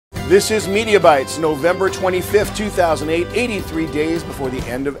This is MediaBytes, November 25th, 2008, 83 days before the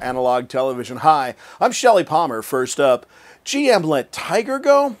end of analog television. Hi, I'm Shelly Palmer. First up, GM let Tiger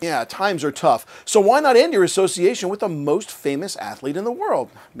go? Yeah, times are tough. So why not end your association with the most famous athlete in the world?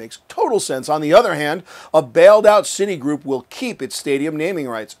 Makes total sense. On the other hand, a bailed out Citigroup will keep its stadium naming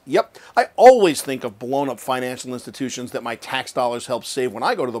rights. Yep, I always think of blown up financial institutions that my tax dollars help save when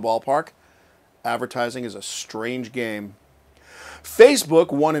I go to the ballpark. Advertising is a strange game.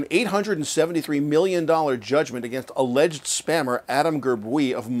 Facebook won an $873 million judgment against alleged spammer Adam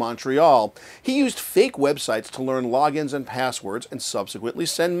Gerboui of Montreal. He used fake websites to learn logins and passwords and subsequently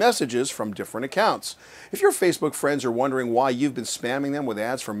send messages from different accounts. If your Facebook friends are wondering why you've been spamming them with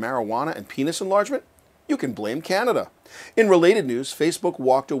ads for marijuana and penis enlargement, you can blame Canada. In related news, Facebook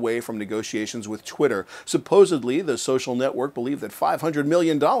walked away from negotiations with Twitter. Supposedly, the social network believed that $500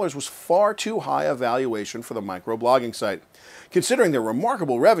 million was far too high a valuation for the microblogging site. Considering their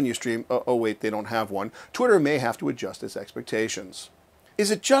remarkable revenue stream, oh wait, they don't have one, Twitter may have to adjust its expectations. Is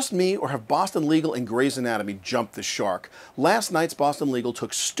it just me, or have Boston Legal and Grey's Anatomy jumped the shark? Last night's Boston Legal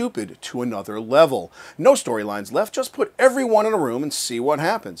took stupid to another level. No storylines left, just put everyone in a room and see what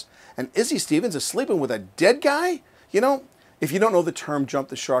happens. And Izzy Stevens is sleeping with a dead guy? You know, if you don't know the term jump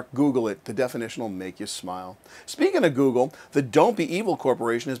the shark, Google it. The definition will make you smile. Speaking of Google, the Don't Be Evil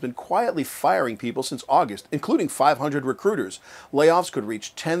Corporation has been quietly firing people since August, including 500 recruiters. Layoffs could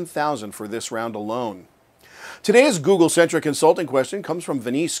reach 10,000 for this round alone. Today's Google-centric consulting question comes from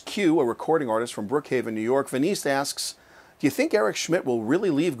Venice Q, a recording artist from Brookhaven, New York. Venice asks, do you think Eric Schmidt will really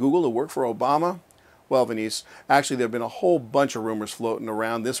leave Google to work for Obama? Well, Venice, actually there have been a whole bunch of rumors floating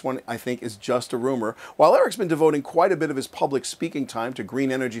around. This one, I think, is just a rumor. While Eric's been devoting quite a bit of his public speaking time to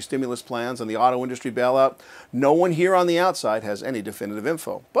green energy stimulus plans and the auto industry bailout, no one here on the outside has any definitive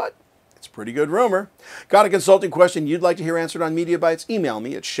info. But it's a pretty good rumor. Got a consulting question you'd like to hear answered on MediaBytes? Email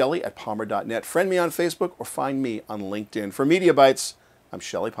me at shelly@palmer.net. Friend me on Facebook or find me on LinkedIn. For MediaBytes, I'm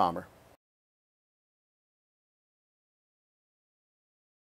Shelly Palmer.